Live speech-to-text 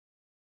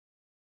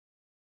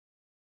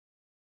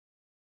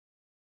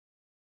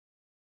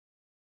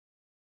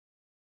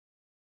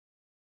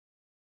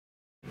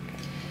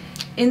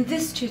In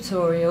this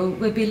tutorial,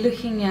 we'll be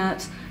looking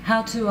at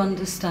how to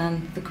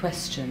understand the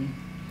question.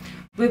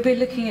 We'll be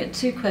looking at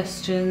two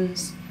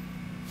questions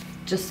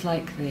just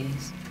like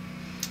these.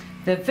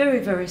 They're very,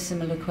 very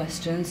similar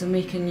questions, and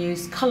we can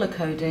use colour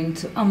coding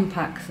to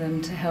unpack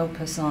them to help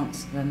us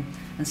answer them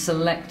and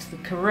select the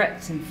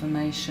correct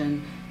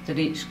information that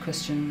each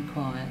question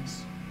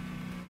requires.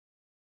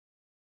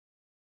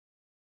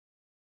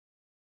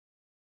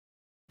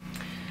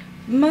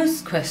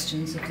 Most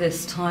questions of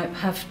this type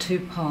have two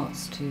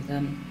parts to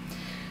them.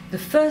 The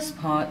first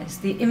part is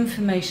the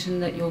information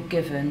that you're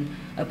given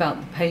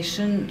about the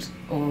patient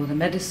or the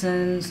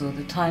medicines or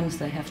the times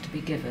they have to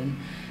be given.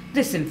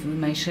 This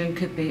information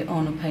could be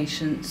on a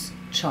patient's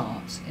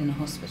chart in a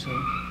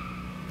hospital.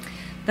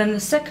 Then the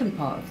second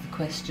part of the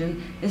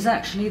question is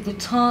actually the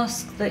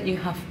task that you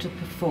have to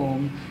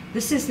perform.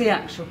 This is the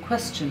actual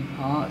question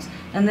part,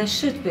 and there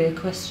should be a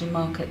question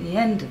mark at the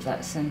end of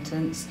that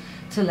sentence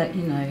to let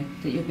you know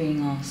that you're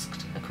being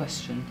asked a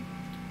question.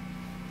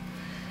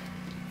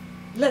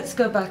 Let's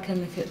go back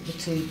and look at the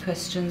two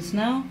questions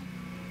now.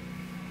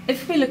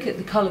 If we look at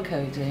the colour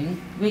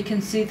coding, we can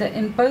see that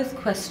in both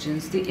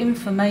questions the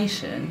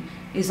information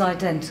is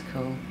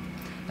identical.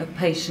 A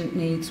patient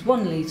needs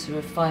 1 litre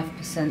of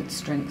 5%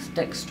 strength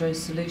dextrose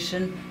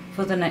solution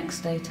for the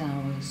next 8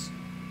 hours.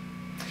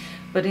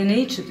 But in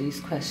each of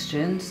these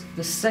questions,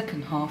 the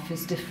second half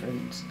is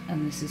different,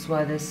 and this is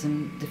why there's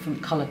some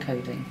different colour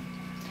coding.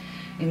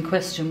 In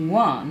question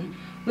 1,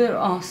 we're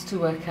asked to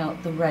work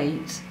out the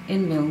rate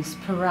in mils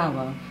per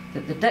hour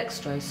that the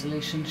dextrose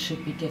solution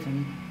should be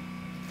given.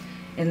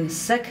 In the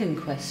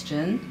second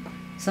question,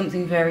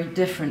 something very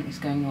different is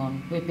going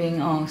on. We're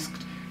being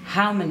asked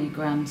how many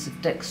grams of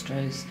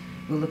dextrose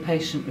will the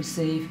patient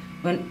receive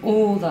when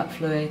all that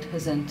fluid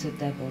has entered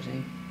their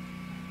body.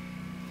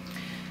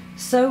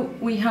 So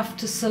we have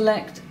to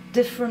select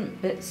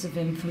different bits of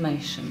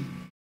information.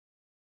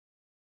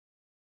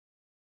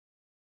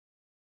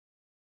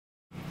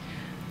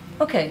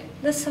 Okay,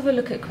 let's have a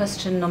look at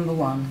question number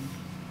 1.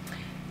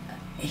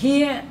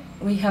 Here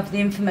we have the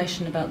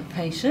information about the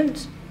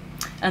patient,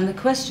 and the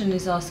question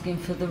is asking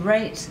for the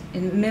rate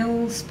in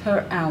mils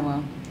per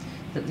hour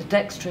that the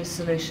dextrose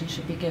solution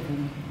should be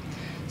given.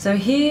 So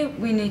here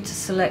we need to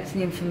select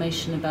the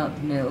information about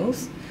the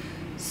mils.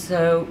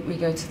 So we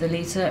go to the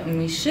litre, and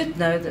we should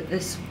know that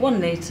this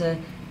 1 litre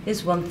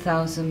is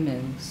 1000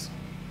 mils.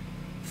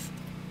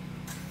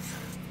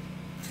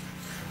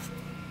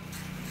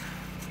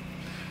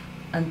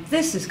 And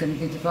this is going to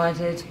be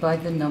divided by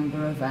the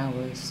number of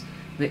hours,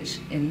 which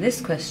in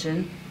this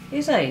question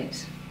is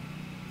 8.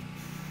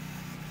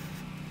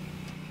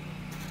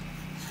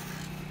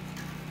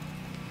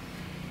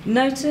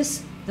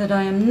 Notice that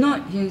I am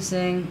not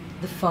using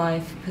the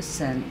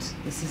 5%.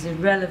 This is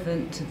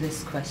irrelevant to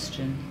this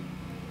question.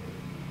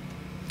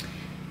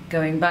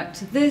 Going back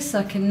to this,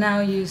 I can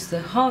now use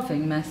the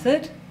halving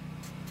method,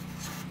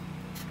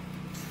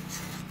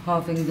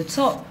 halving the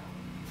top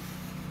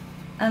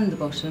and the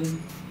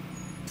bottom.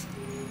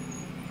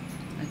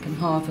 I can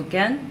halve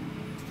again.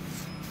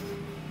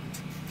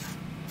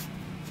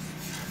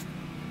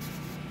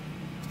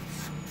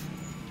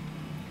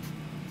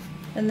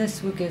 And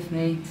this will give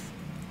me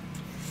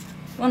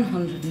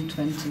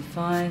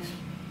 125,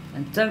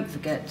 and don't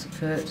forget to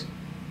put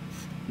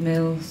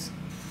mils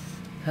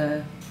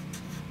per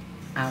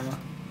hour.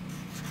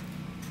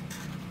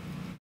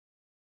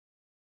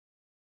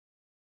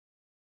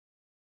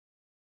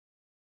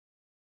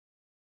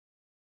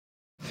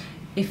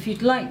 If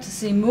you'd like to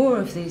see more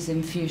of these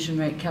infusion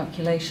rate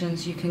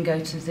calculations, you can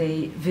go to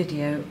the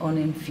video on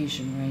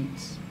infusion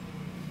rates.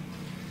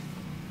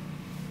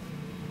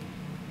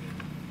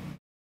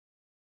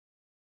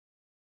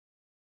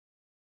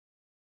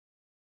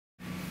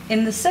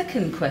 In the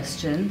second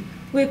question,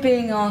 we're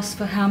being asked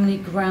for how many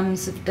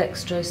grams of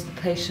dextrose the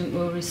patient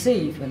will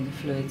receive when the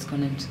fluid's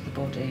gone into the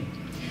body.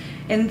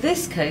 In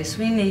this case,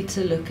 we need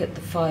to look at the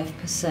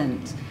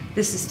 5%.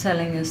 This is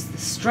telling us the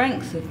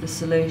strength of the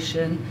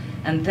solution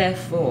and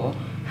therefore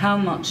how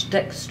much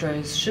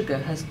dextrose sugar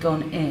has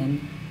gone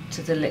in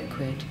to the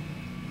liquid.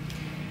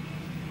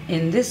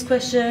 In this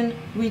question,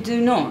 we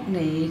do not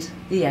need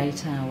the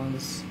 8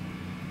 hours.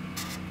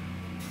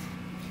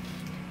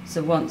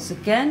 So once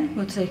again,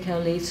 we'll take our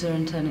litre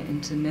and turn it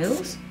into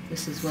mils.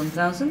 This is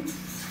 1000.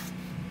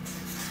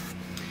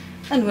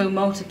 And we'll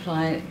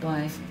multiply it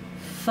by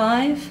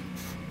 5.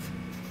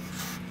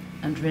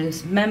 And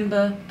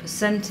remember,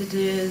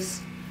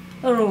 percentages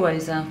are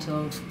always out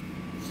of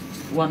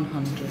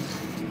 100.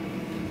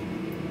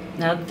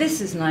 Now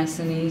this is nice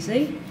and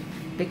easy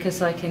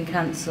because I can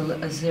cancel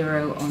a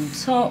 0 on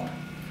top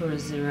for a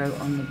 0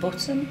 on the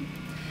bottom,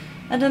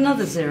 and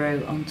another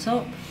 0 on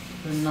top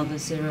for another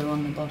 0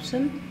 on the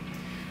bottom.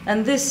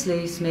 And this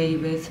leaves me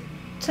with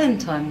 10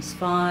 times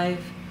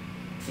 5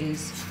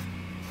 is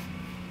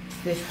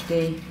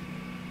 50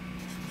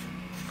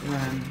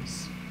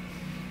 grams.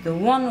 The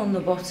 1 on the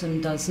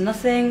bottom does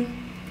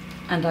nothing,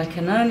 and I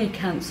can only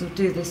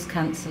do this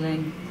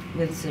cancelling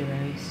with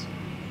zeros.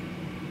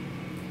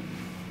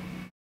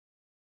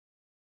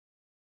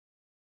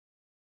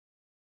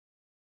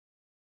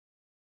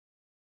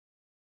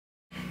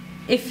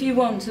 If you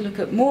want to look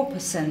at more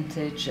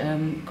percentage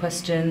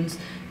questions,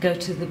 go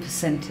to the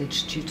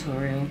percentage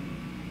tutorial.